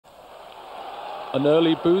An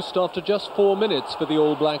early boost after just 4 minutes for the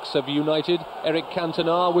All Blacks of United. Eric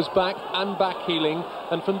Cantona was back and back-heeling,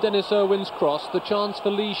 and from Denis Irwin's cross, the chance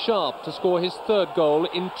for Sharpe to score his third goal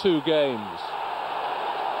in 2 games.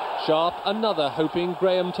 Sharpe, another hoping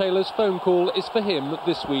Graham Taylor's phone call is for him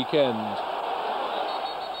this weekend.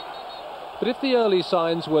 But if the early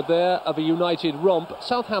signs were there of a United romp,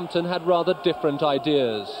 Southampton had rather different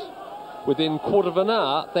ideas. Within quarter of an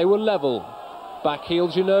hour, they were level. Back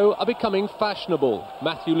heels, you know, are becoming fashionable.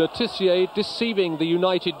 Matthew Le Tissier deceiving the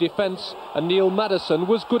United defence, and Neil Maddison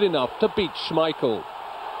was good enough to beat Schmeichel.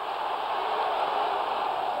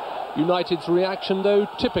 United's reaction, though,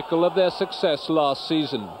 typical of their success last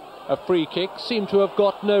season. A free kick seemed to have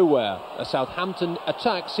got nowhere. A Southampton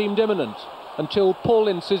attack seemed imminent, until Paul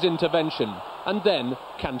Ince's intervention, and then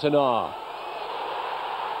Cantona.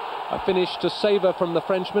 A finish to savour from the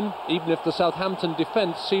Frenchman, even if the Southampton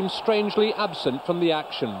defence seemed strangely absent from the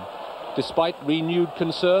action. Despite renewed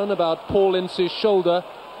concern about Paul Ince's shoulder,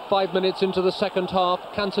 5 minutes into the second half,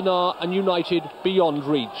 Cantona and United beyond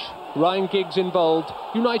reach. Ryan Giggs involved.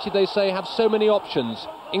 United, they say, have so many options,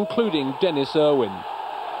 including Denis Irwin.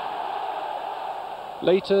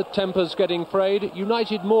 Later, tempers getting frayed.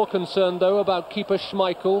 United more concerned, though, about keeper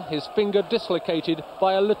Schmeichel, his finger dislocated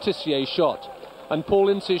by a Le Tissier shot. And Paul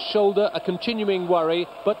Ince's shoulder a continuing worry,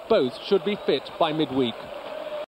 but both should be fit by midweek.